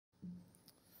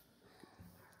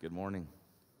Good morning.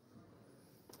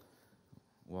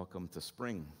 Welcome to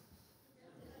spring.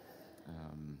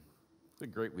 It's a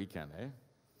great weekend, eh?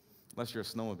 Unless you're a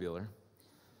snowmobiler.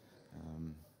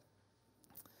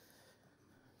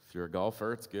 If you're a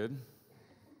golfer, it's good.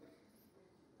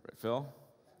 Right, Phil?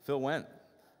 Phil went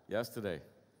yesterday.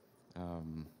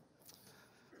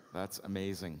 That's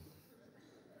amazing.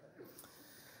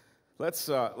 Let's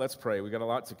pray. We got a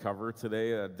lot to cover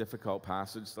today, a difficult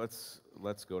passage.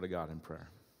 Let's go to God in prayer.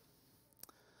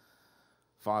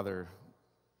 Father,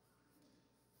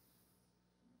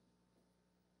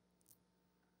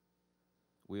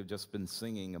 we have just been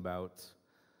singing about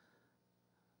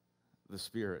the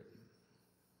Spirit,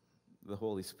 the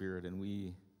Holy Spirit, and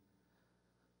we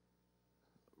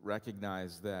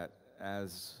recognize that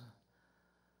as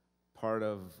part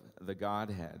of the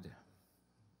Godhead,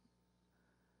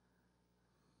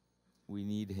 we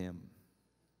need Him.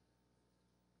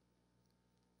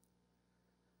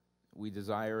 We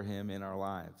desire Him in our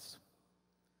lives.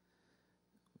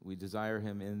 We desire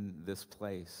Him in this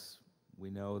place.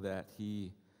 We know that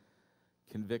He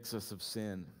convicts us of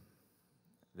sin,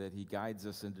 that He guides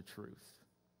us into truth,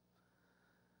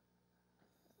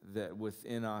 that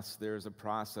within us there's a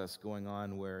process going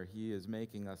on where He is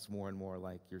making us more and more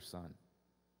like Your Son.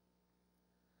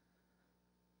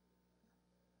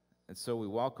 And so we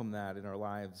welcome that in our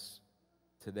lives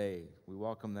today. We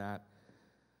welcome that.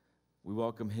 We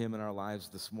welcome Him in our lives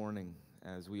this morning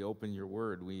as we open Your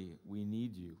Word. We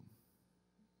need You.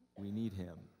 We need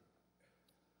Him.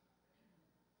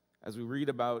 As we read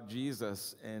about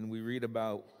Jesus and we read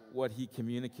about what He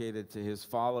communicated to His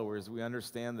followers, we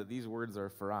understand that these words are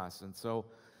for us. And so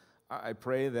I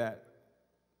pray that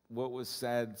what was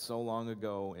said so long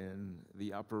ago in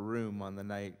the upper room on the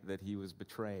night that He was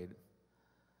betrayed,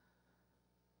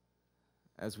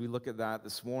 as we look at that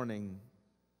this morning,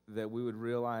 that we would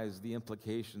realize the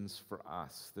implications for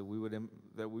us, that we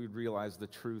would realize the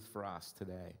truth for us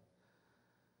today.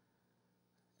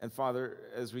 And Father,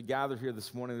 as we gather here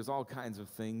this morning, there's all kinds of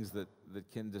things that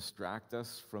can distract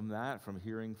us from that, from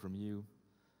hearing from You.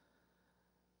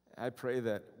 I pray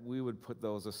that we would put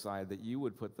those aside, that You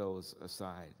would put those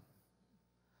aside,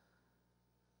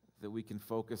 that we can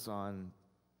focus on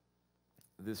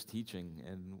this teaching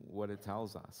and what it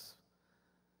tells us,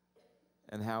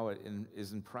 and how it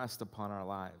is impressed upon our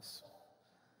lives.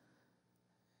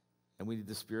 And we need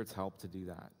the Spirit's help to do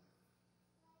that.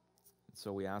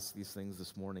 So we ask these things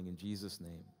this morning in Jesus'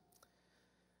 name.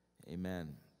 Amen.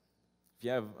 If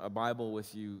you have a Bible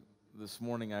with you this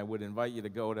morning, I would invite you to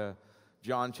go to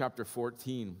John chapter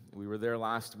 14. We were there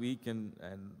last week, and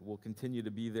we'll continue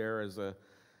to be there as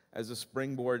a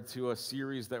springboard to a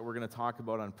series that we're going to talk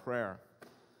about on prayer.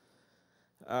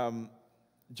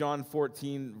 John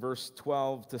 14, verse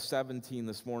 12 to 17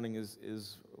 this morning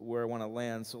is where I want to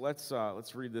land. So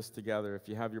let's read this together. If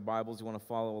you have your Bibles, you want to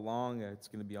follow along, it's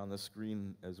going to be on the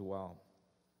screen as well.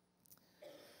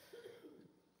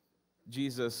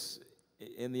 Jesus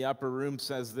in the upper room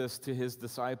says this to His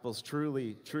disciples,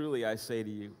 "Truly, truly, I say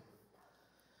to you,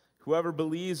 whoever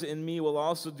believes in Me will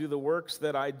also do the works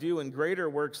that I do, and greater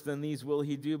works than these will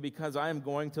he do, because I am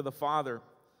going to the Father.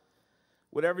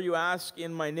 Whatever you ask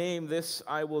in My name, this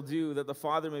I will do, that the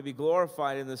Father may be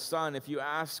glorified in the Son. If you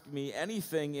ask Me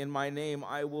anything in My name,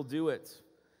 I will do it.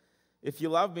 If you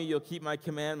love Me, you'll keep My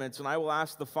commandments, and I will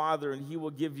ask the Father, and He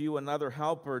will give you another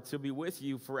helper to be with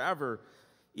you forever,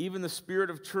 even the Spirit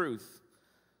of truth,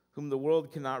 whom the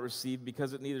world cannot receive,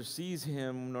 because it neither sees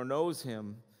Him nor knows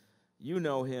Him. You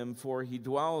know Him, for He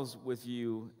dwells with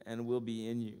you and will be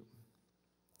in you."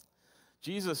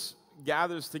 Jesus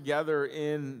gathers together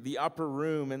in the upper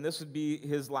room, and this would be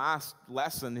His last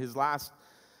lesson, His last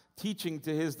teaching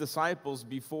to His disciples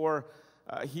before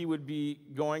He would be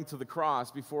going to the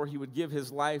cross, before He would give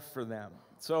His life for them.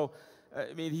 So,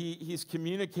 He's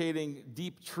communicating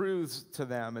deep truths to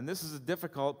them, and this is a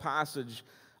difficult passage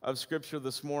of Scripture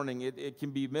this morning. It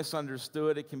can be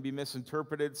misunderstood, it can be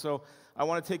misinterpreted, so I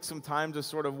want to take some time to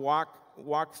sort of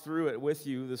walk through it with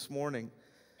you this morning.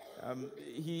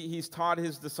 He's taught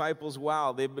His disciples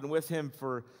well. They've been with Him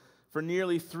for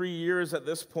nearly 3 years at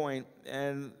this point,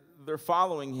 and they're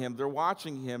following Him. They're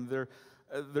watching Him.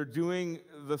 They're doing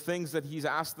the things that He's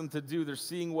asked them to do. They're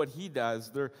seeing what He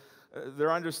does.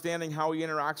 They're understanding how He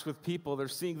interacts with people. They're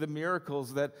seeing the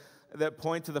miracles that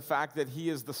point to the fact that He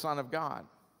is the Son of God.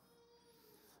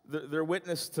 They're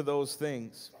witness to those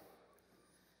things.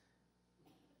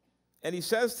 And He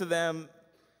says to them,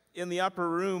 in the upper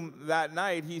room that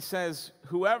night, He says,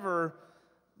 "Whoever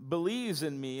believes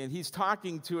in Me," and He's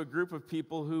talking to a group of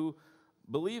people who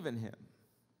believe in Him,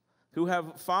 who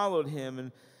have followed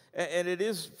Him. And it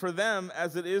is for them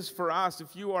as it is for us.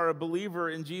 If you are a believer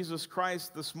in Jesus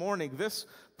Christ this morning, this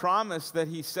promise that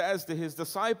he says to his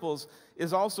disciples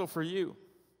is also for you.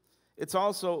 It's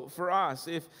also for us.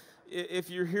 If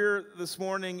you're here this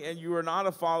morning and you are not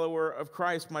a follower of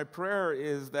Christ, my prayer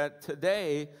is that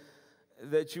today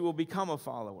that you will become a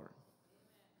follower.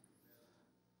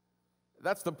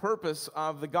 That's the purpose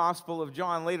of the Gospel of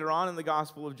John. Later on in the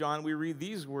Gospel of John, we read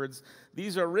these words,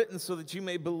 "These are written so that you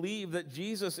may believe that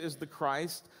Jesus is the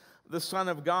Christ, the Son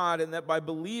of God, and that by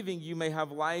believing you may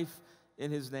have life in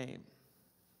his name."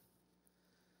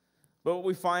 But what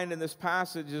we find in this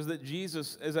passage is that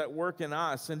Jesus is at work in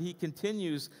us, and he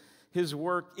continues his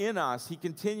work in us. He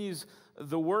continues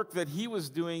the work that he was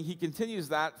doing. He continues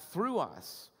that through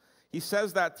us. He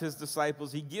says that to his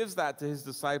disciples. He gives that to his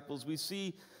disciples. We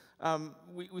see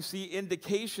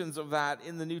indications of that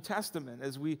in the New Testament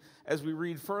as we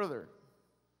read further.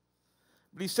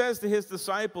 But he says to his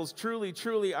disciples, "Truly,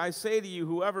 truly, I say to you,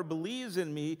 whoever believes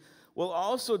in me will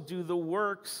also do the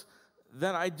works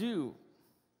that I do."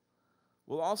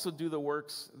 Will also do the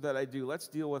works that I do. Let's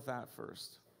deal with that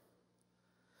first.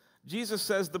 Jesus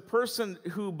says the person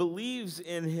who believes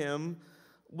in him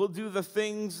will do the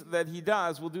things that he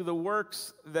does, will do the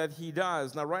works that he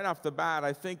does. Now, right off the bat,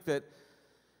 I think that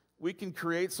we can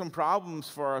create some problems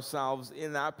for ourselves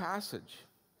in that passage.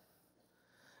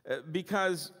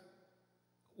 Because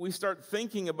we start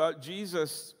thinking about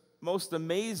Jesus' most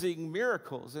amazing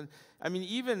miracles. And I mean,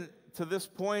 even to this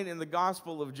point in the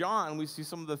Gospel of John, we see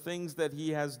some of the things that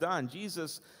he has done.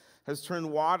 Jesus has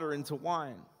turned water into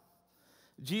wine.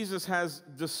 Jesus has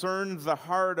discerned the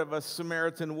heart of a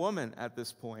Samaritan woman at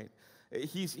this point.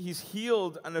 He's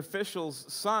healed an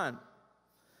official's son.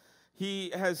 He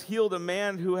has healed a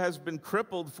man who has been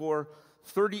crippled for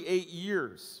 38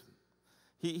 years.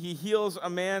 He heals a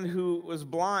man who was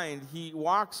blind. He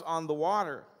walks on the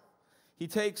water. He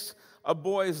takes a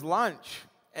boy's lunch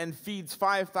and feeds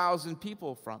 5,000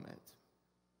 people from it.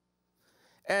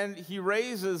 And he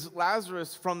raises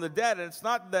Lazarus from the dead. And it's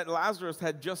not that Lazarus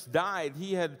had just died.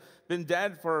 He had been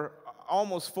dead for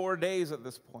almost 4 days at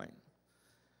this point.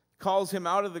 Calls him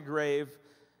out of the grave,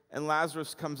 and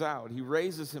Lazarus comes out. He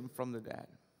raises him from the dead.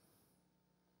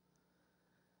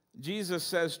 Jesus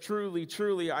says, "Truly,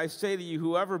 truly, I say to you,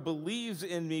 whoever believes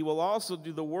in me will also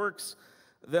do the works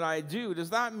that I do." Does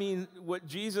that mean what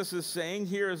Jesus is saying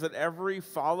here is that every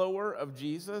follower of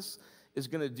Jesus is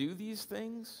going to do these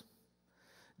things?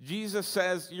 Jesus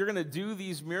says, you're going to do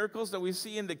these miracles. Now, we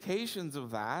see indications of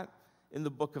that in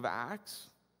the book of Acts.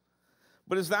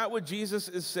 But is that what Jesus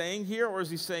is saying here? Or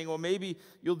is he saying, well, maybe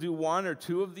you'll do one or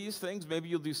two of these things. Maybe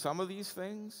you'll do some of these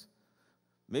things.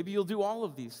 Maybe you'll do all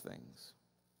of these things.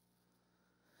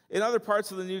 In other parts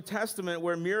of the New Testament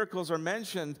where miracles are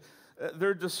mentioned,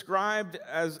 they're described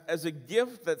as a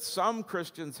gift that some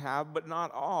Christians have, but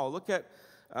not all. Look at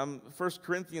 1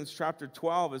 Corinthians chapter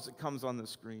 12 as it comes on the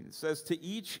screen. It says, "To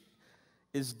each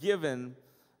is given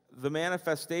the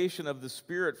manifestation of the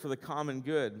Spirit for the common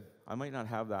good." I might not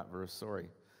have that verse, sorry.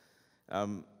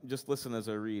 Just listen as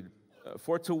I read.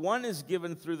 "For to one is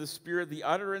given through the Spirit the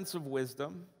utterance of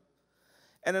wisdom,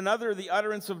 and another the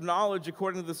utterance of knowledge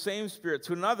according to the same Spirit,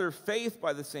 to another faith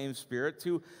by the same Spirit,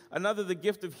 to another the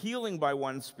gift of healing by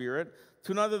one Spirit,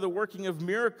 to another the working of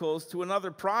miracles, to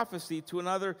another prophecy, to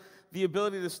another the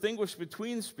ability to distinguish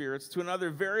between spirits, to another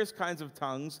various kinds of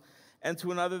tongues, and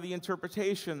to another the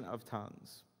interpretation of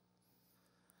tongues."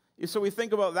 So we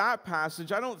think about that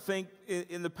passage. I don't think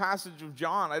in the passage of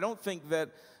John, I don't think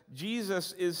that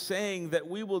Jesus is saying that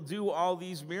we will do all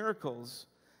these miracles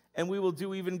and we will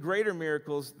do even greater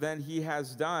miracles than he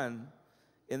has done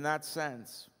in that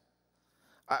sense.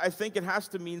 I think it has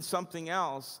to mean something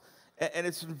else, and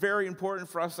it's very important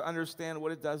for us to understand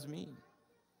what it does mean.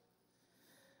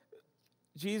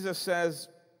 Jesus says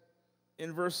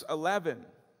in verse 11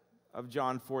 of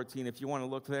John 14, if you want to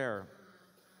look there,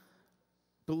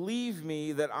 "Believe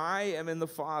me that I am in the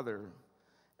Father,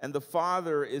 and the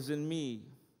Father is in me,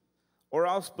 or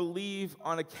else believe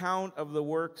on account of the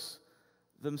works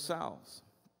themselves."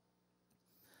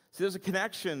 See, there's a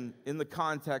connection in the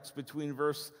context between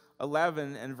verse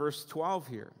 11 and verse 12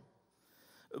 here.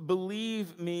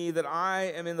 "Believe me that I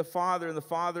am in the Father, and the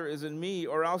Father is in me,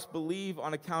 or else believe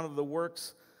on account of the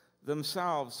works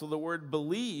themselves." So the word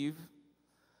 "believe"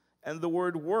 and the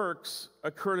word "works"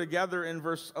 occur together in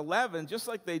verse 11, just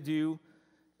like they do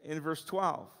in verse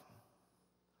 12.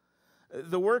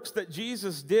 The works that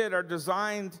Jesus did are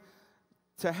designed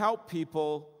to help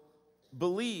people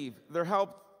believe. They're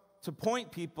helped to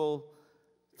point people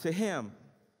to him.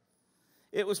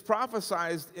 It was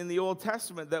prophesied in the Old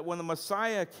Testament that when the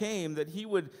Messiah came, that he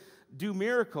would do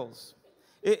miracles.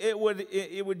 It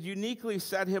would uniquely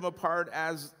set him apart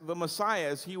as the Messiah,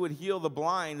 as he would heal the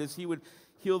blind, as he would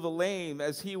heal the lame,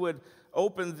 as he would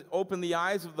open the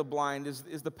eyes of the blind,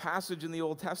 is the passage in the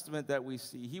Old Testament that we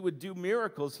see. He would do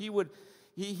miracles. He would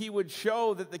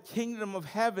show that the kingdom of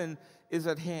heaven is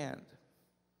at hand.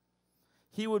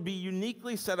 He would be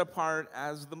uniquely set apart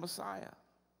as the Messiah.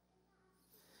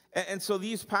 And so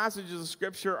these passages of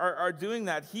Scripture are doing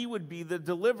that. He would be the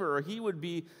deliverer. He would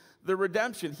be the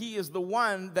redemption. He is the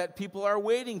one that people are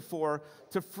waiting for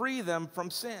to free them from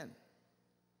sin.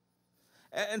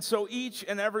 And so each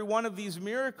and every one of these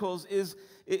miracles is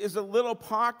a little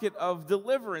pocket of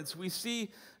deliverance. We see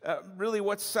really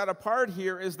what's set apart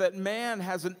here is that man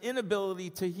has an inability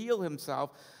to heal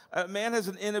himself. Man has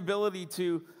an inability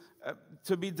to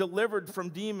be delivered from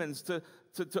demons, to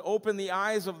open the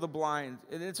eyes of the blind.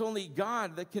 And it's only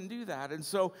God that can do that. And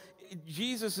so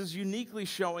Jesus is uniquely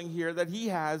showing here that he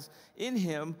has in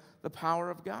him the power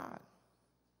of God.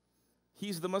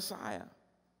 He's the Messiah.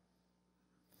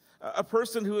 A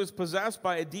person who is possessed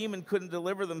by a demon couldn't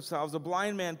deliver themselves. A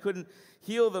blind man couldn't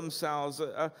heal themselves.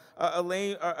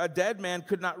 A dead man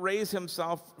could not raise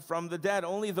himself from the dead.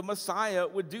 Only the Messiah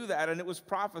would do that, and it was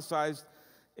prophesied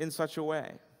in such a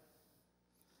way.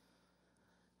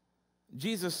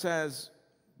 Jesus says,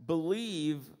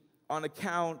 believe on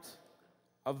account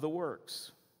of the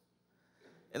works.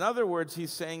 In other words,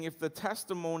 he's saying, if the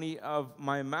testimony of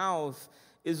my mouth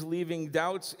is leaving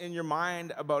doubts in your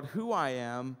mind about who I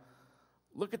am,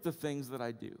 look at the things that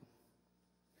I do.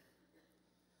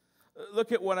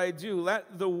 Look at what I do.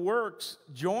 Let the works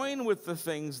join with the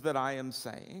things that I am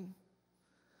saying,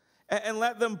 and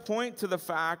let them point to the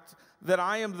fact that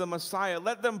I am the Messiah.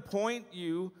 Let them point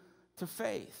you to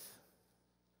faith.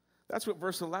 That's what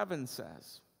verse 11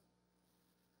 says.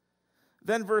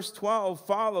 Then verse 12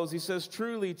 follows. He says,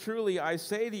 truly, truly, I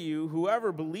say to you,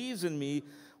 whoever believes in me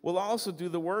will also do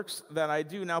the works that I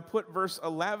do. Now put verse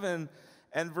 11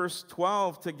 and verse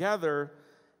 12 together,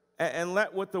 and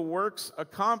let what the works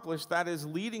accomplish, that is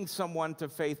leading someone to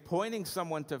faith, pointing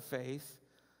someone to faith,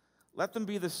 let them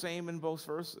be the same in both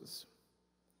verses.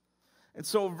 And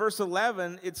so verse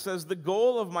 11, it says, the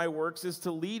goal of my works is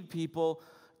to lead people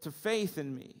to faith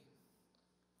in me.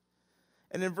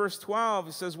 And in verse 12,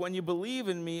 it says, when you believe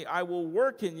in me, I will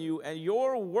work in you, and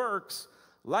your works,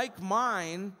 like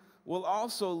mine, will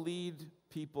also lead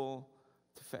people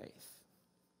to faith.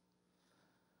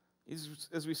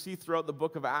 As we see throughout the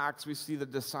book of Acts, we see the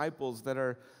disciples that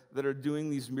are doing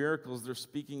these miracles. They're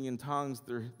speaking in tongues.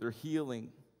 They're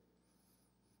healing.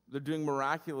 They're doing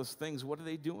miraculous things. What are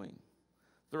they doing?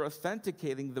 They're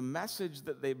authenticating the message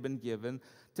that they've been given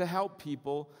to help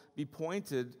people be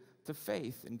pointed to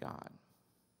faith in God.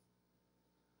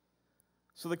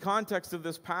 So the context of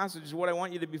this passage, what I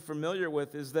want you to be familiar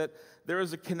with, is that there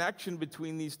is a connection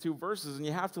between these two verses, and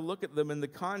you have to look at them in the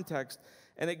context.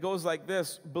 And it goes like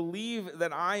this: believe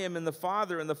that I am in the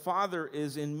Father, and the Father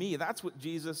is in me. That's what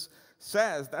Jesus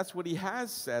says. That's what he has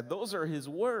said. Those are his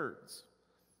words.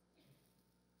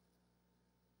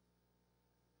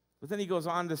 But then he goes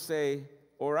on to say,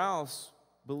 or else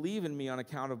believe in me on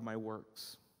account of my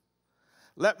works.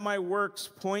 Let my works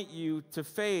point you to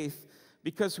faith,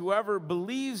 because whoever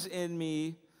believes in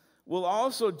me will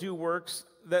also do works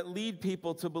that lead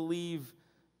people to believe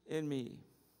in me.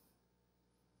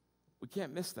 We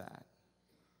can't miss that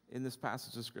in this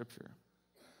passage of Scripture.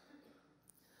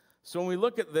 So when we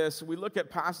look at this, we look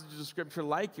at passages of Scripture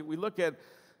like it. We look at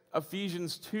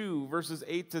Ephesians 2, verses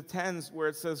 8 to 10, where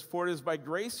it says, for it is by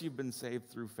grace you've been saved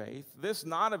through faith, this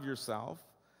not of yourself.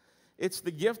 It's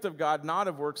the gift of God, not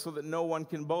of works, so that no one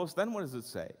can boast. Then what does it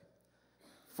say?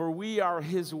 For we are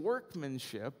his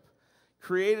workmanship,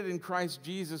 created in Christ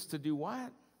Jesus to do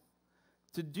what?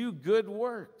 To do good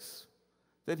works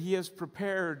that he has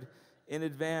prepared in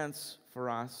advance for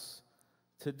us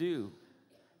to do.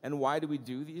 And why do we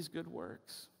do these good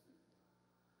works?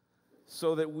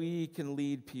 So that we can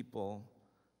lead people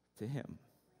to him.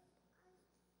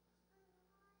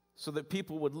 So that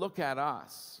people would look at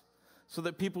us. So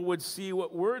that people would see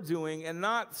what we're doing and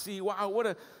not see, wow,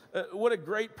 what a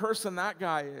great person that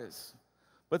guy is.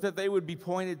 But that they would be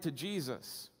pointed to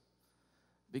Jesus.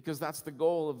 Because that's the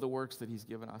goal of the works that he's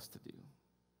given us to do.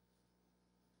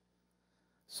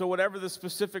 So whatever the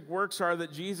specific works are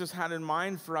that Jesus had in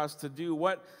mind for us to do,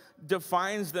 what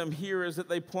defines them here is that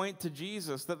they point to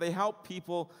Jesus, that they help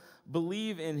people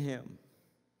believe in him.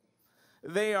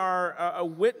 They are a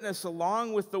witness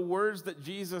along with the words that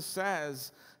Jesus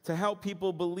says to help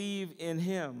people believe in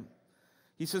him.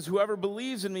 He says, whoever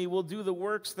believes in me will do the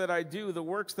works that I do, the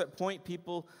works that point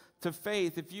people to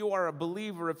faith, if you are a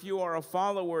believer, if you are a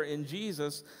follower in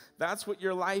Jesus, that's what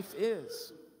your life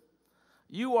is.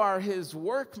 You are his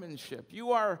workmanship.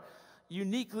 You are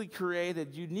uniquely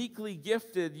created, uniquely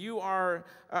gifted. You are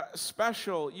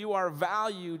special. You are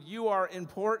valued. You are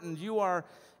important. You are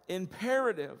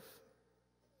imperative.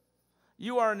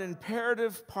 You are an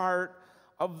imperative part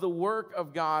of the work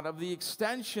of God, of the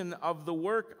extension of the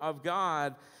work of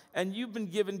God, and you've been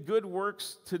given good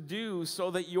works to do so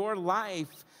that your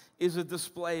life is a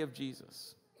display of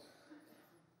Jesus.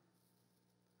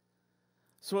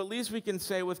 So at least we can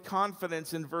say with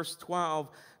confidence in verse 12,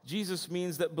 Jesus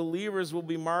means that believers will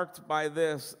be marked by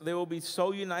this. They will be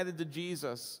so united to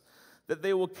Jesus that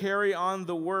they will carry on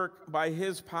the work by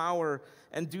his power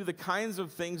and do the kinds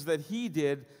of things that he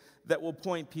did that will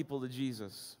point people to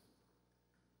Jesus.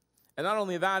 And not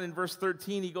only that, in verse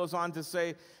 13, he goes on to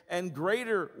say, and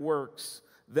greater works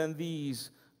than these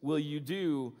will you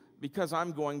do because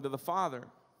I'm going to the Father.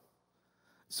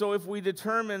 So if we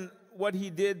determine what he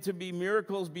did to be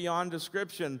miracles beyond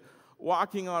description,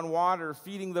 walking on water,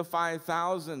 feeding the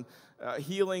 5,000,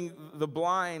 healing the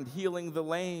blind, healing the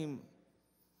lame,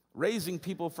 raising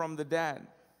people from the dead.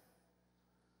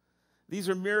 These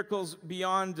are miracles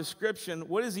beyond description.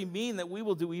 What does he mean that we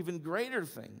will do even greater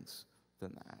things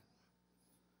than that?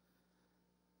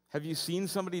 Have you seen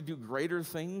somebody do greater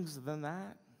things than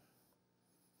that?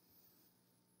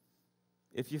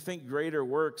 If you think greater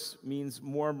works means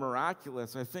more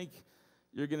miraculous, I think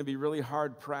you're going to be really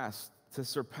hard-pressed to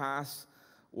surpass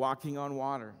walking on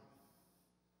water.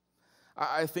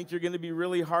 I think you're going to be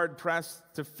really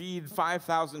hard-pressed to feed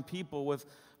 5,000 people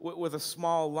with a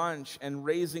small lunch and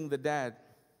raising the dead.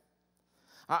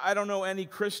 I don't know any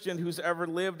Christian who's ever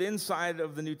lived inside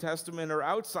of the New Testament or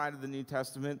outside of the New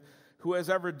Testament who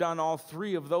has ever done all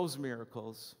three of those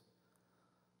miracles,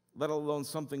 let alone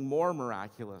something more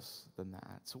miraculous than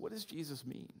that. So what does Jesus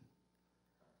mean?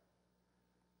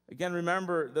 Again,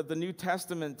 remember that the New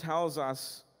Testament tells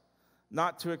us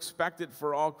not to expect it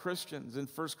for all Christians. In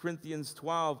 1 Corinthians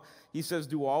 12, he says,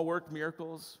 do all work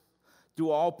miracles? Do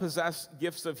all possess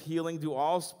gifts of healing? Do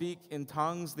all speak in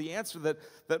tongues? The answer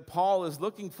that Paul is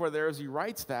looking for there as he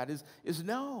writes that is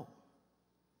no.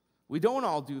 We don't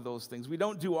all do those things. We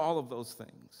don't do all of those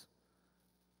things.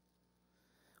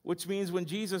 Which means when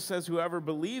Jesus says, whoever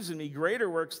believes in me, greater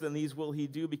works than these will he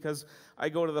do because I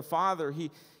go to the Father,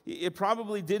 it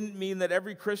probably didn't mean that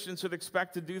every Christian should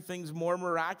expect to do things more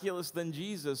miraculous than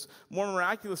Jesus, more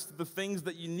miraculous than the things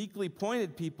that uniquely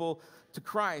pointed people to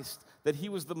Christ, that he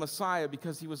was the Messiah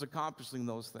because he was accomplishing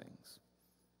those things.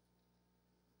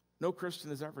 No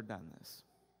Christian has ever done this.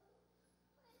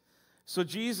 So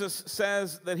Jesus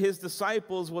says that his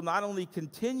disciples will not only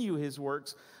continue his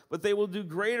works, but they will do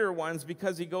greater ones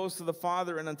because he goes to the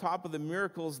Father. And on top of the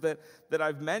miracles that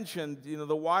I've mentioned,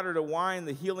 the water to wine,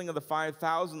 the healing of the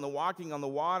 5,000, the walking on the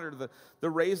water, the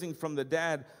raising from the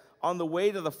dead, on the way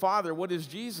to the Father, what does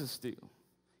Jesus do?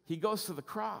 He goes to the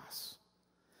cross.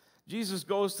 Jesus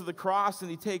goes to the cross and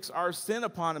he takes our sin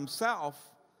upon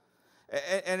himself,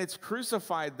 and it's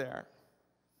crucified there.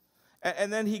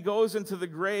 And then he goes into the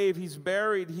grave, he's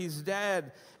buried, he's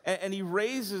dead, and he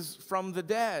raises from the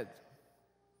dead.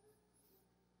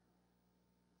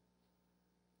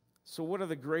 So what are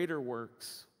the greater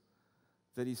works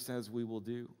that he says we will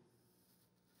do?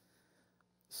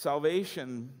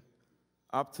 Salvation,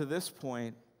 up to this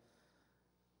point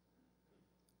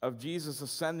of Jesus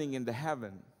ascending into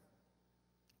heaven,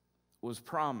 was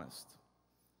promised.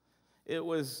 It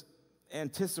was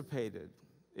anticipated.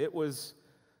 It was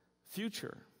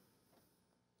future.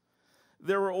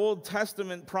 There were Old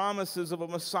Testament promises of a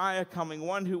Messiah coming,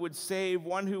 one who would save,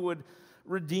 one who would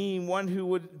redeem, one who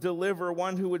would deliver,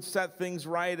 one who would set things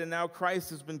right. And now Christ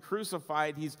has been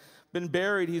crucified, he's been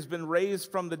buried, he's been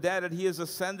raised from the dead, and he has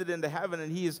ascended into heaven,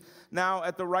 and he is now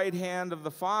at the right hand of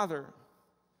the Father.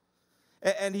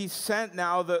 And he sent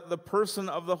now the person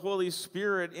of the Holy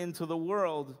Spirit into the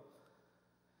world.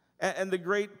 And the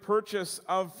great purchase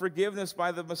of forgiveness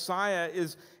by the Messiah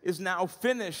is now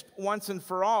finished once and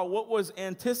for all. What was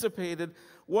anticipated,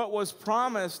 what was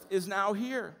promised is now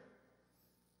here.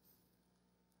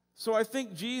 So I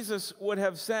think Jesus would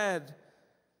have said,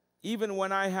 even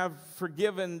when I have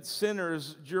forgiven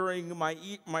sinners during my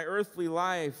earthly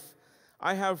life,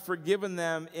 I have forgiven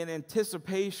them in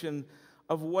anticipation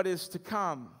of what is to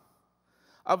come,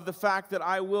 of the fact that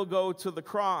I will go to the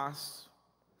cross.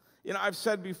 I've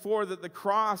said before that the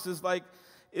cross is like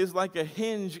a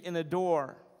hinge in a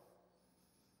door.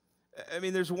 I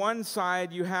mean, there's one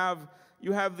side you have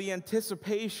the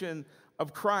anticipation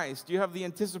of Christ. You have the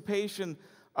anticipation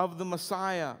of the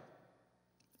Messiah.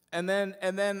 And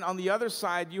then on the other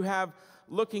side, you have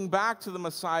looking back to the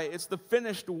Messiah. It's the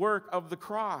finished work of the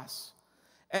cross.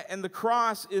 And the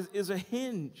cross is a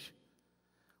hinge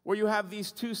where you have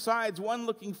these two sides, one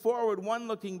looking forward, one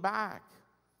looking back.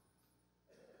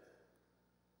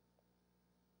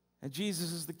 And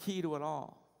Jesus is the key to it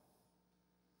all.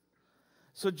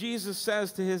 So Jesus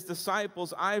says to his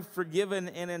disciples, I've forgiven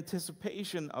in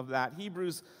anticipation of that.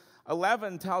 Hebrews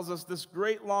 11 tells us this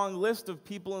great long list of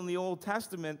people in the Old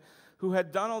Testament who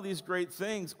had done all these great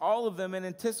things, all of them in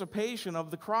anticipation of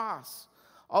the cross,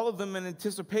 all of them in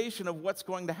anticipation of what's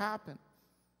going to happen.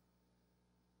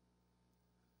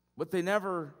 But they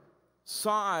never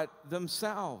saw it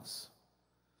themselves.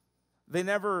 They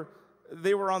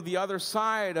were on the other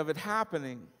side of it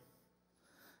happening.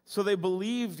 So they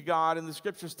believed God, and the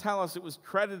scriptures tell us it was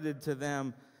credited to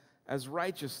them as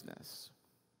righteousness.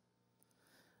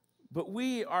 But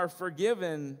we are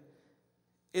forgiven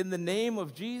in the name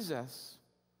of Jesus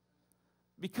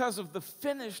because of the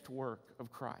finished work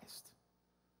of Christ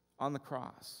on the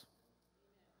cross.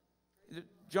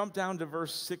 Jump down to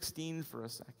verse 16 for a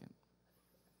second.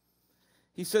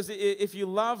 He says, if you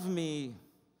love me,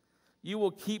 you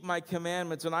will keep my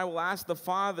commandments, and I will ask the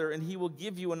Father, and he will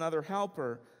give you another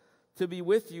helper to be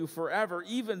with you forever,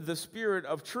 even the Spirit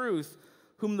of truth,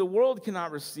 whom the world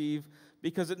cannot receive,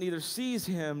 because it neither sees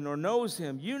him nor knows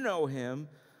him. You know him,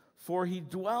 for he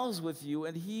dwells with you,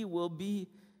 and he will be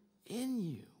in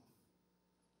you.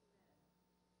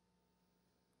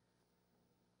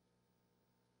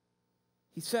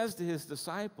 He says to his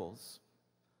disciples,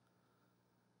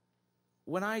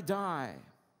 when I die,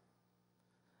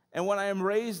 and when I am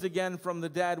raised again from the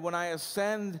dead, when I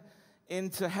ascend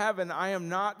into heaven, I am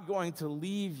not going to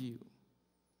leave you.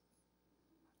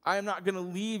 I am not going to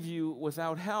leave you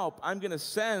without help. I'm going to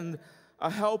send a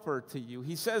helper to you.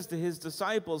 He says to his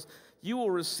disciples, you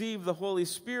will receive the Holy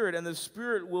Spirit, and the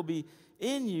Spirit will be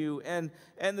in you, and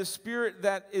the Spirit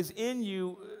that is in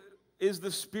you is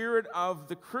the Spirit of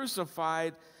the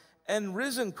crucified and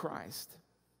risen Christ.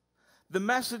 The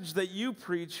message that you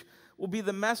preach will be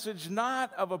the message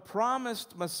not of a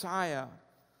promised Messiah,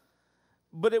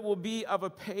 but it will be of a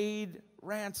paid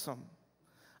ransom,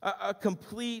 a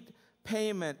complete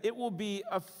payment. It will be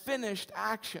a finished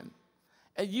action,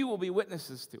 and you will be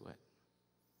witnesses to it.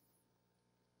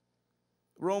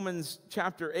 Romans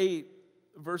chapter 8,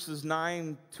 verses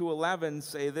 9 to 11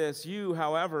 say this, you,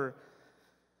 however,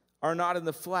 are not in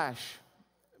the flesh,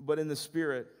 but in the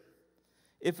Spirit.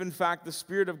 If in fact the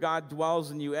Spirit of God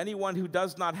dwells in you, anyone who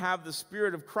does not have the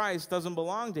Spirit of Christ doesn't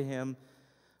belong to him.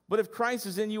 But if Christ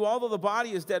is in you, although the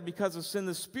body is dead because of sin,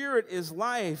 the Spirit is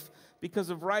life because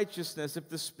of righteousness. If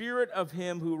the Spirit of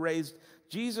him who raised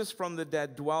Jesus from the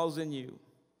dead dwells in you,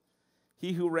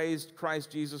 he who raised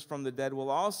Christ Jesus from the dead will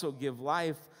also give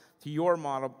life to your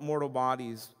mortal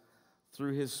bodies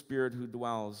through his Spirit who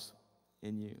dwells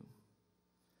in you.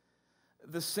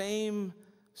 The same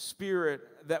Spirit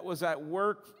that was at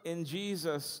work in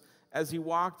Jesus as he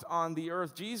walked on the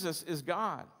earth. Jesus is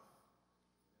God.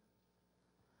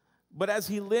 But as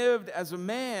he lived as a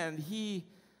man, he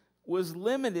was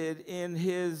limited in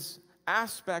his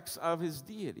aspects of his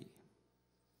deity.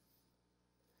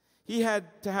 He had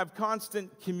to have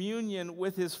constant communion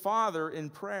with his Father in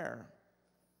prayer,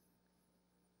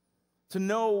 to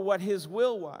know what his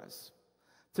will was,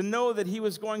 to know that he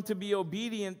was going to be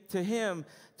obedient to him,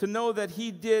 to know that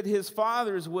he did his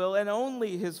Father's will and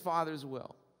only his Father's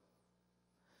will.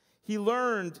 He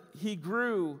learned, he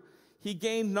grew, he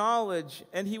gained knowledge,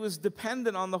 and he was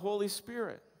dependent on the Holy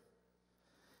Spirit.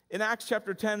 In Acts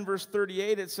chapter 10, verse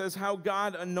 38, it says how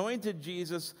God anointed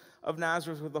Jesus of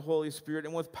Nazareth with the Holy Spirit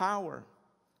and with power.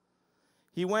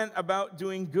 He went about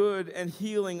doing good and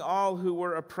healing all who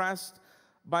were oppressed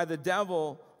by the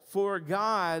devil, for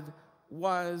God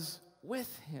was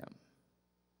with him.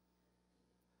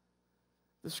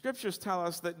 The scriptures tell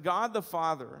us that God the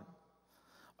Father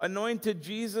anointed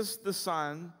Jesus the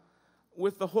Son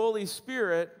with the Holy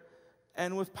Spirit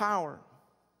and with power.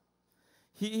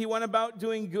 He went about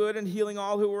doing good and healing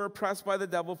all who were oppressed by the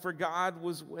devil, for God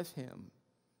was with him.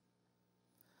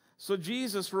 So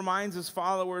Jesus reminds his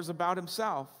followers about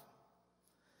himself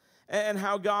and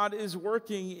how God is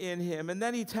working in him. And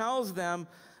then he tells them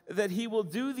that he will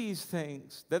do these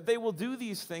things, that they will do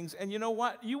these things. And you know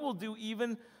what? You will do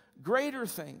even greater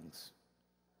things.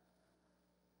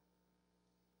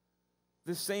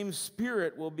 The same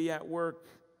Spirit will be at work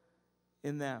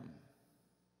in them.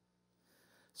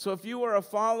 So if you are a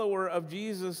follower of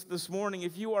Jesus this morning,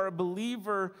 if you are a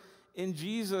believer in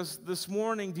Jesus this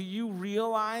morning, do you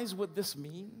realize what this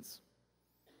means?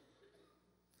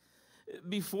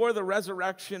 Before the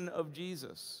resurrection of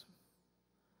Jesus,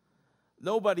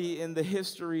 Nobody in the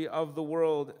history of the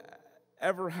world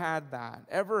ever had that,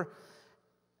 ever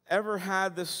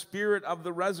had the Spirit of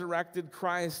the resurrected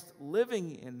Christ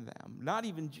living in them, not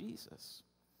even Jesus.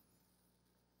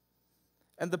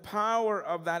 And the power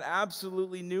of that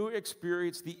absolutely new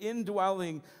experience, the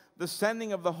indwelling, the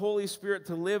sending of the Holy Spirit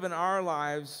to live in our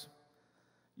lives,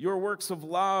 your works of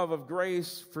love, of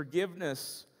grace,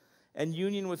 forgiveness, and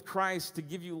union with Christ to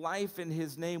give you life in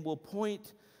His name will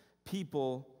point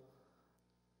people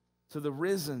to the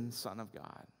risen Son of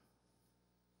God.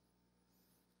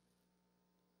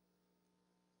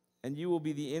 And you will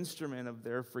be the instrument of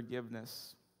their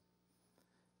forgiveness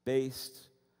based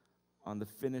on the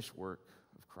finished work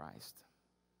of Christ.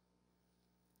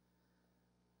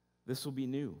 This will be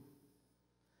new.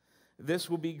 This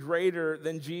will be greater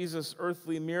than Jesus'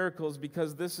 earthly miracles,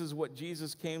 because this is what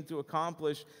Jesus came to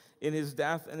accomplish in His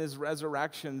death and His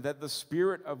resurrection, that the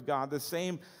Spirit of God, the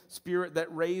same Spirit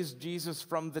that raised Jesus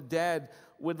from the dead,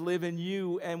 would live in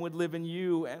you and would live in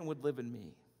you and would live in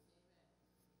me.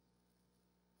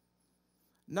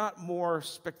 Not more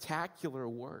spectacular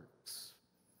works.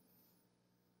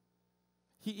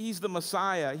 He's the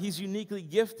Messiah. He's uniquely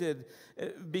gifted.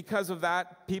 Because of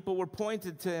that, people were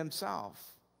pointed to Himself.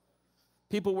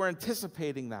 People were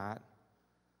anticipating that.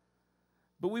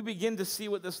 But we begin to see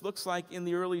what this looks like in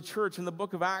the early church. In the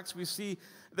book of Acts, we see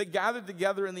that gathered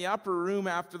together in the upper room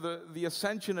after the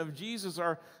ascension of Jesus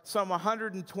are some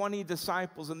 120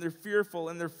 disciples, and they're fearful,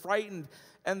 and they're frightened,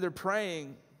 and they're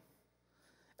praying.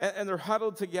 And they're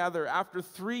huddled together. After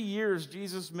 3 years,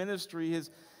 Jesus' ministry,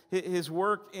 his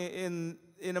work in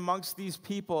amongst these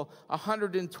people,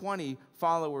 120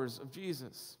 followers of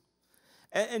Jesus.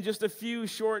 And just a few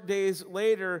short days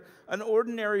later, an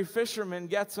ordinary fisherman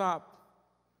gets up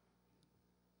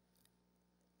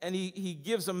and he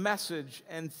gives a message,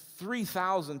 and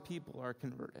 3,000 people are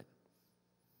converted.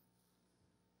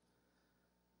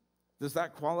 Does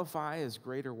that qualify as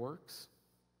greater works?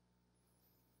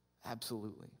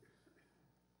 Absolutely.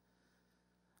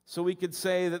 So we could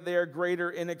say that they are greater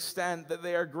in extent, that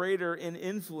they are greater in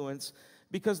influence,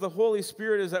 because the Holy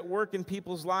Spirit is at work in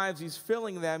people's lives. He's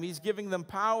filling them. He's giving them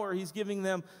power. He's giving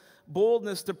them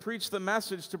boldness to preach the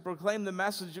message, to proclaim the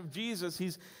message of Jesus.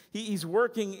 He's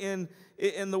working in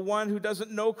the one who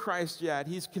doesn't know Christ yet.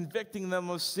 He's convicting them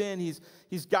of sin.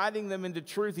 He's guiding them into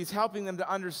truth. He's helping them to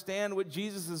understand what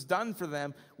Jesus has done for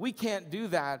them. We can't do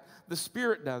that. The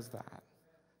Spirit does that.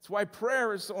 That's why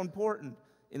prayer is so important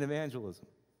in evangelism.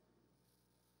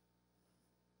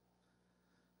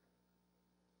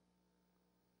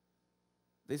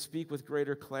 They speak with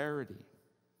greater clarity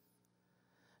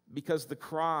because the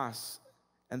cross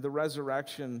and the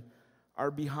resurrection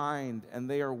are behind, and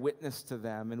they are witness to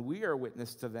them, and we are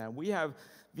witness to them. We have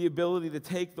the ability to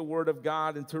take the Word of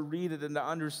God and to read it and to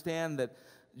understand that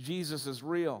Jesus is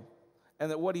real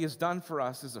and that what He has done for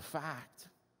us is a fact.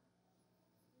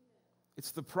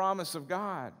 It's the promise of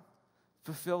God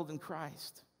fulfilled in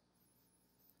Christ.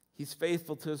 He's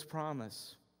faithful to His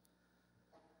promise.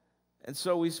 And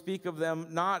so we speak of them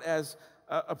not as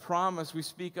a promise. We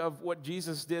speak of what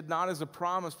Jesus did not as a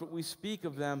promise, but we speak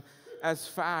of them as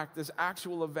fact, as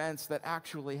actual events that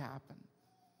actually happen.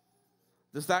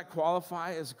 Does that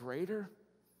qualify as greater?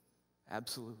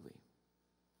 Absolutely.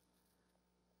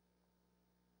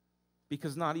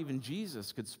 Because not even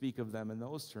Jesus could speak of them in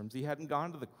those terms. He hadn't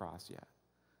gone to the cross yet.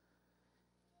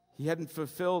 He hadn't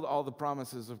fulfilled all the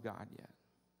promises of God yet.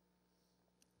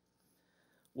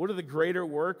 What are the greater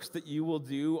works that you will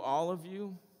do, all of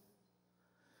you?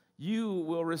 You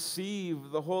will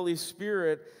receive the Holy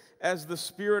Spirit as the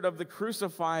Spirit of the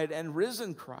crucified and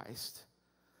risen Christ.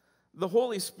 The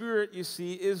Holy Spirit, you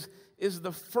see, is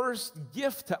the first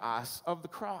gift to us of the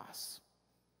cross.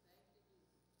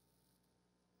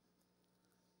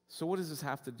 So what does this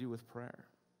have to do with prayer?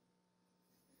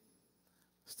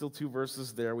 Still 2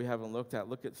 verses there we haven't looked at.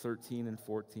 Look at 13 and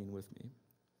 14 with me.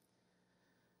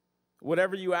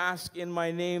 Whatever you ask in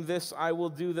my name, this I will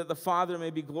do, that the Father may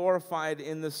be glorified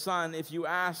in the Son. If you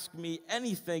ask me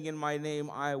anything in my name,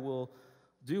 I will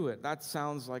do it. That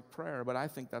sounds like prayer, but I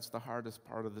think that's the hardest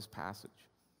part of this passage.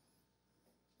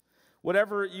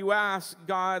 Whatever you ask,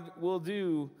 God will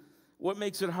do. What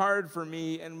makes it hard for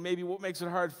me, and maybe what makes it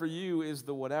hard for you, is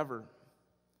the whatever.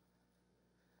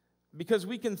 Because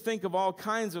we can think of all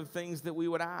kinds of things that we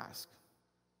would ask.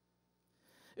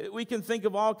 We can think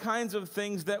of all kinds of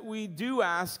things that we do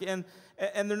ask, and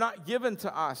they're not given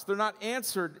to us. They're not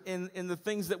answered in the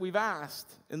things that we've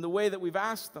asked, in the way that we've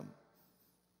asked them.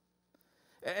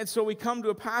 And so we come to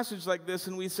a passage like this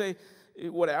and we say,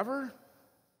 whatever?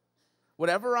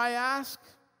 Whatever I ask?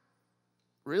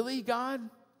 Really, God?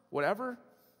 Whatever?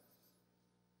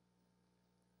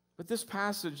 But this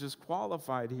passage is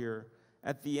qualified here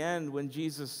at the end when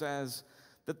Jesus says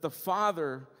that the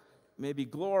Father may be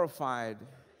glorified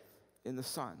in the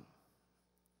Son.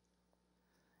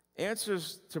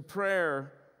 Answers to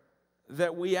prayer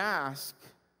that we ask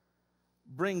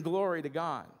bring glory to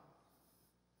God.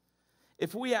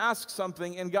 If we ask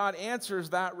something and God answers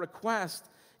that request,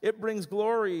 it brings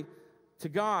glory to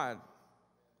God.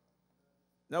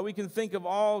 Now, we can think of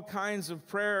all kinds of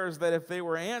prayers that, if they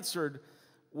were answered,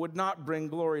 would not bring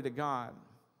glory to God,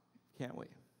 can't we?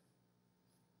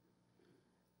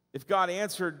 If God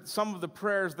answered some of the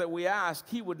prayers that we ask,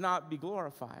 He would not be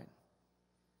glorified.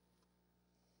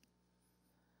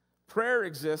 Prayer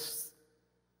exists,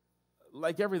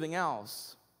 like everything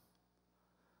else,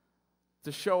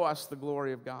 to show us the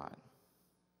glory of God.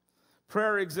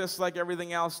 Prayer exists, like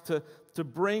everything else, to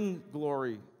bring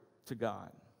glory to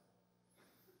God.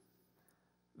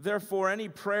 Therefore, any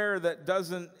prayer that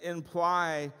doesn't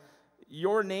imply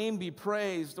your name be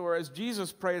praised, or as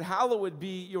Jesus prayed, hallowed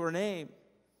be your name,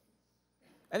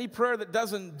 any prayer that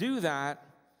doesn't do that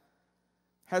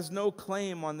has no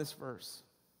claim on this verse,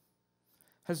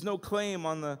 has no claim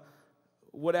on the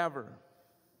whatever.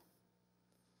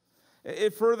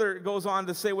 It further goes on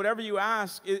to say, whatever you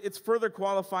ask, it's further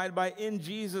qualified by in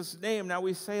Jesus' name. Now,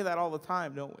 we say that all the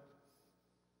time, don't we?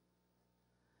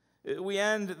 We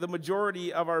end the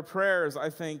majority of our prayers, I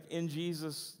think, in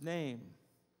Jesus' name.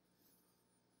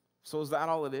 So is that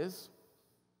all it is?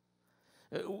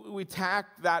 We tack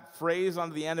that phrase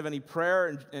onto the end of any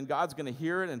prayer, and God's going to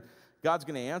hear it, and God's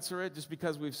going to answer it just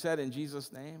because we've said in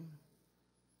Jesus' name?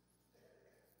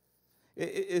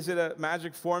 Is it a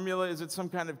magic formula? Is it some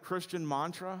kind of Christian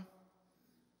mantra?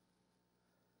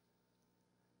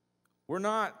 We're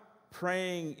not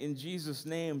praying in Jesus'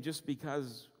 name just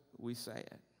because we say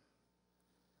it.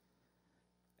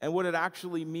 And what it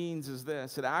actually means is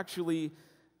this. It actually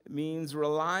means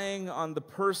relying on the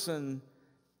person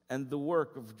and the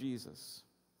work of Jesus.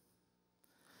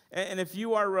 And if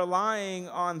you are relying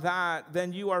on that,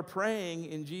 then you are praying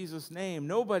in Jesus' name.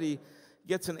 Nobody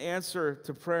gets an answer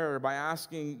to prayer by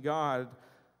asking God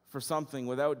for something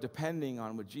without depending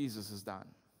on what Jesus has done.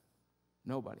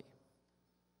 Nobody.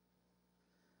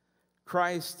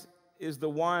 Christ is the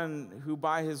one who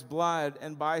by His blood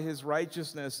and by His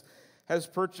righteousness has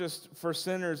purchased for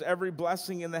sinners every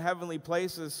blessing in the heavenly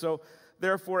places. So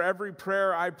therefore, every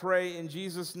prayer I pray in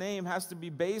Jesus' name has to be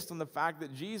based on the fact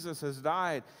that Jesus has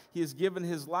died. He has given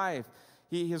His life.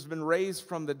 He has been raised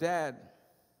from the dead.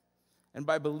 And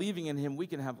by believing in Him, we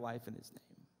can have life in His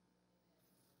name.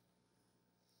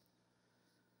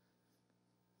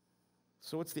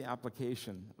 So what's the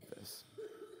application of this?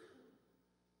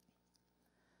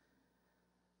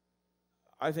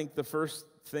 I think the first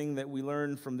thing that we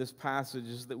learn from this passage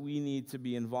is that we need to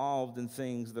be involved in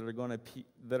things that are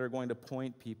going to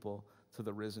point people to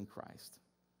the risen Christ.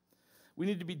 We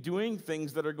need to be doing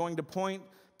things that are going to point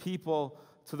people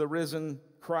to the risen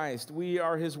Christ. We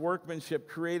are His workmanship,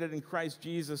 created in Christ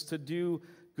Jesus to do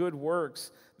good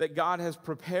works that God has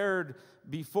prepared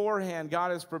beforehand.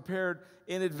 God has prepared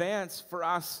in advance for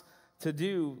us to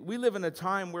do. We live in a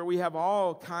time where we have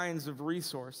all kinds of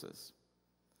resources.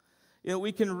 You know,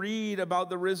 we can read about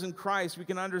the risen Christ. We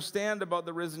can understand about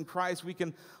the risen Christ. We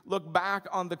can look back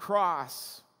on the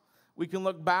cross. We can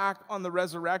look back on the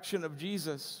resurrection of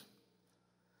Jesus.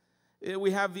 We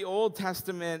have the Old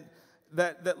Testament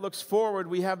that looks forward.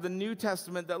 We have the New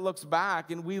Testament that looks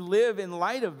back, and we live in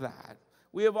light of that.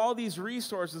 We have all these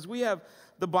resources. We have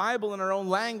the Bible in our own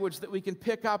language that we can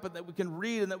pick up and that we can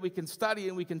read and that we can study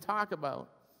and we can talk about.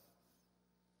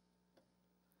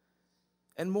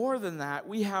 And more than that,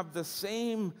 we have the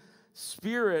same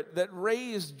Spirit that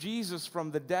raised Jesus from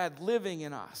the dead living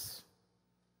in us.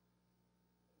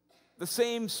 The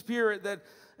same Spirit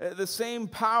the same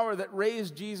power that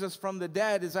raised Jesus from the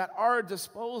dead is at our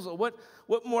disposal.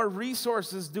 What more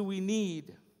resources do we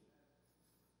need?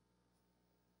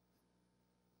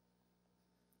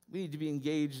 We need to be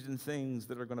engaged in things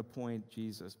that are going to point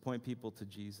people to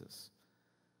Jesus.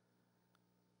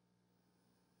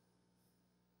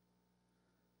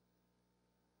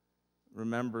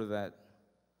 Remember that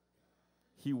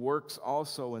He works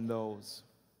also in those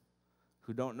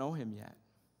who don't know Him yet.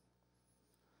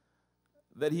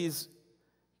 That He's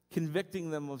convicting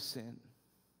them of sin.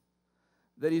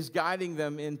 That He's guiding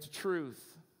them into truth.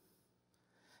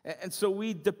 And so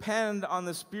we depend on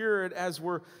the Spirit as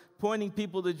we're pointing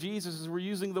people to Jesus, as we're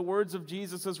using the words of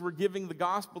Jesus, as we're giving the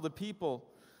gospel to people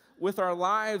with our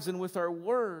lives and with our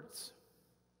words.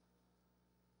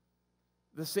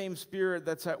 The same Spirit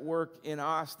that's at work in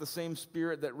us, the same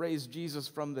Spirit that raised Jesus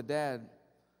from the dead,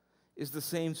 is the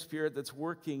same Spirit that's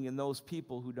working in those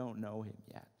people who don't know him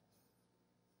yet.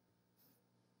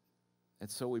 And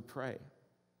so we pray.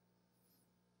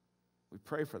 We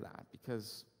pray for that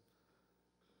because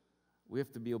we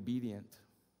have to be obedient.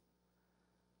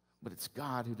 But it's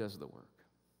God who does the work.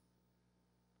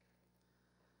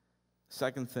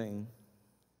 Second thing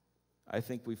I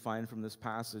think we find from this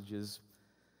passage is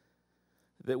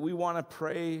that we want to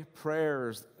pray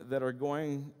prayers that are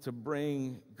going to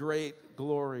bring great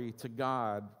glory to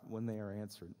God when they are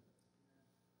answered.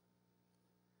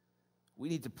 We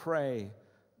need to pray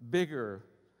bigger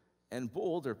and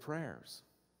bolder prayers.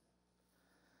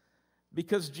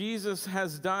 Because Jesus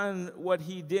has done what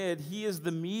he did. He is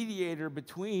the mediator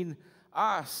between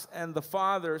us and the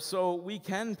Father, so we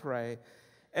can pray.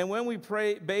 And when we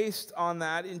pray based on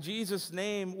that, in Jesus'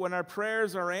 name, when our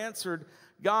prayers are answered,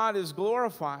 God is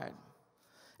glorified.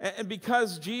 And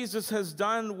because Jesus has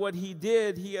done what he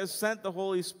did, he has sent the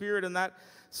Holy Spirit, and that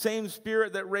same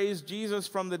Spirit that raised Jesus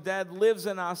from the dead lives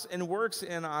in us and works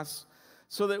in us,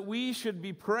 so that we should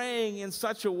be praying in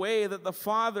such a way that the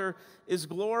Father is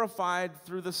glorified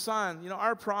through the Son. You know,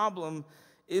 our problem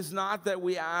is not that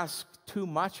we ask too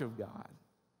much of God,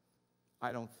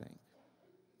 I don't think.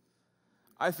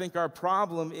 I think our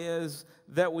problem is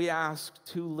that we ask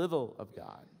too little of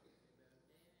God.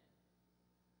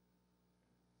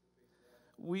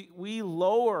 We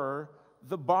lower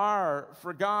the bar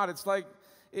for God. It's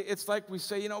like we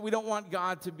say, you know, we don't want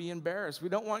God to be embarrassed. We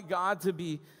don't want God to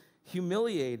be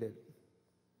humiliated.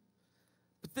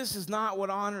 But this is not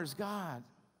what honors God.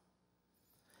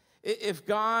 If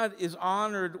God is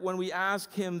honored when we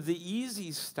ask him the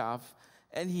easy stuff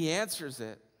and he answers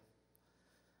it,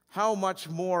 how much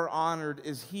more honored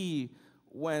is he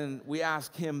when we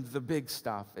ask him the big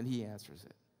stuff and he answers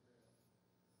it?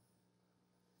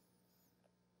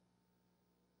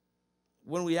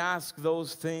 When we ask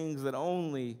those things that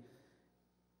only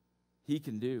he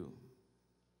can do,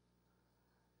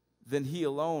 then he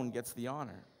alone gets the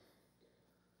honor.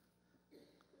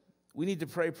 We need to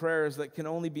pray prayers that can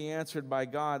only be answered by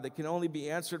God, that can only be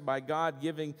answered by God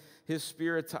giving his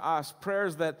Spirit to us.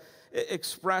 Prayers that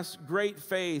express great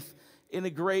faith in a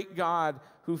great God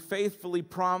who faithfully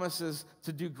promises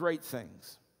to do great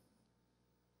things.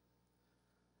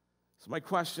 So my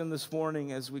question this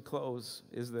morning as we close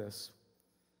is this: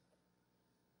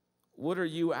 what are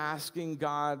you asking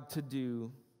God to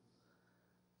do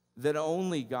that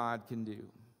only God can do,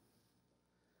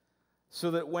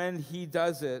 so that when he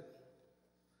does it,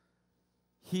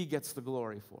 he gets the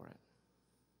glory for it?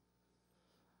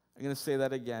 I'm going to say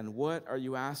that again. What are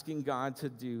you asking God to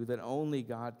do that only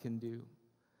God can do,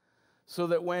 so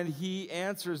that when he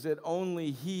answers it,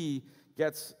 only he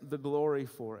gets the glory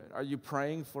for it? Are you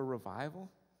praying for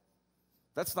revival?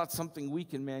 That's not something we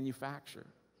can manufacture.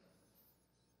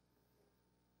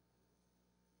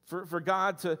 For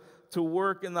God to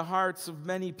work in the hearts of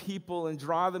many people and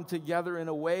draw them together in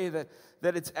a way that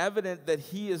it's evident that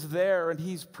he is there and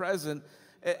he's present,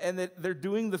 and that they're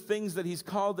doing the things that he's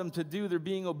called them to do. They're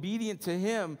being obedient to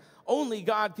him. Only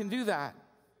God can do that.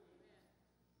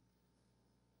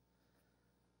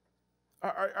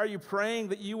 Are you praying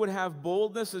that you would have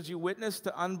boldness as you witness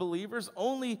to unbelievers?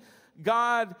 Only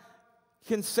God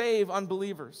can save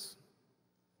unbelievers.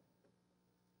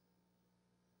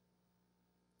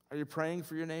 Are you praying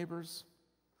for your neighbors?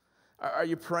 Are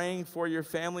you praying for your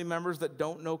family members that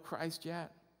don't know Christ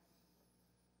yet?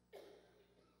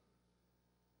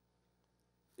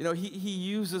 You know, he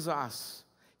uses us.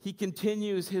 He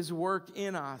continues his work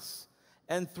in us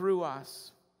and through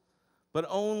us. But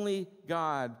only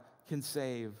God can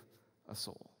save a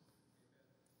soul.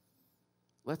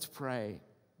 Let's pray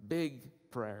big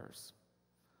prayers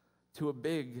to a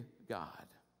big God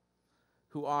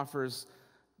who offers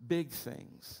big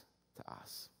things to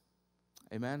us.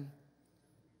 Amen?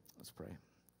 Let's pray.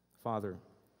 Father,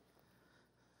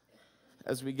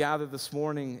 as we gather this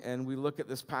morning and we look at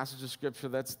this passage of Scripture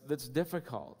that's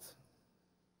difficult,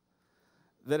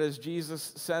 that as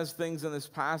Jesus says things in this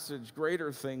passage,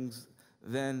 greater things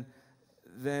than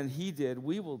he did,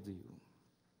 we will do.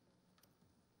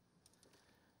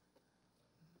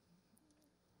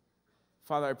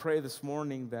 Father, I pray this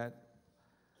morning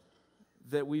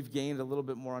that we've gained a little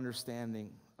bit more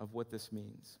understanding of what this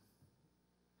means.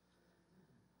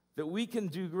 That we can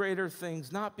do greater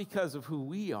things not because of who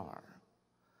we are,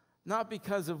 not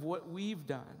because of what we've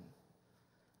done,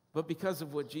 but because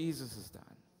of what Jesus has done.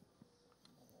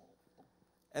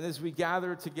 And as we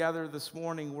gather together this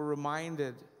morning, we're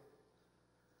reminded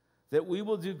that we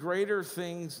will do greater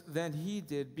things than he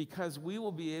did, because we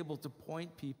will be able to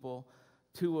point people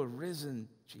to a risen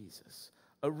Jesus,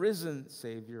 a risen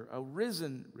Savior, a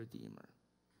risen Redeemer.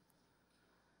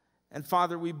 And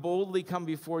Father, we boldly come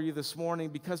before you this morning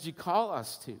because you call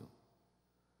us to.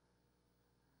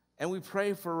 And we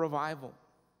pray for revival.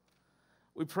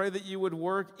 We pray that you would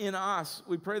work in us.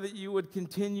 We pray that you would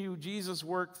continue Jesus'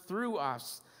 work through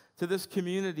us to this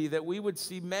community, that we would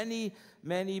see many,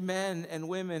 many men and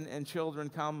women and children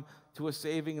come to a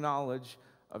saving knowledge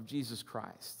of Jesus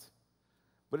Christ.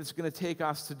 But it's going to take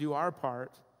us to do our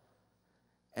part,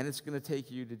 and it's going to take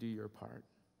you to do your part.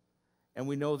 And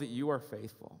we know that you are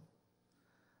faithful.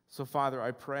 So, Father,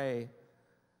 I pray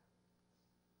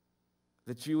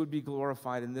that you would be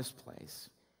glorified in this place,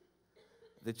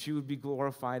 that you would be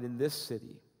glorified in this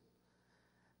city,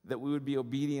 that we would be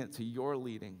obedient to your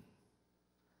leading,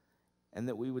 and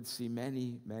that we would see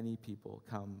many, many people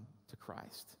come to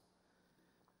Christ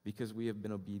because we have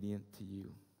been obedient to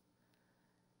you.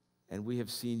 And we have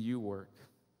seen you work,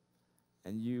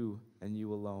 and you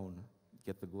alone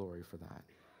get the glory for that.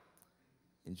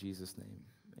 In Jesus' name,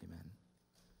 amen.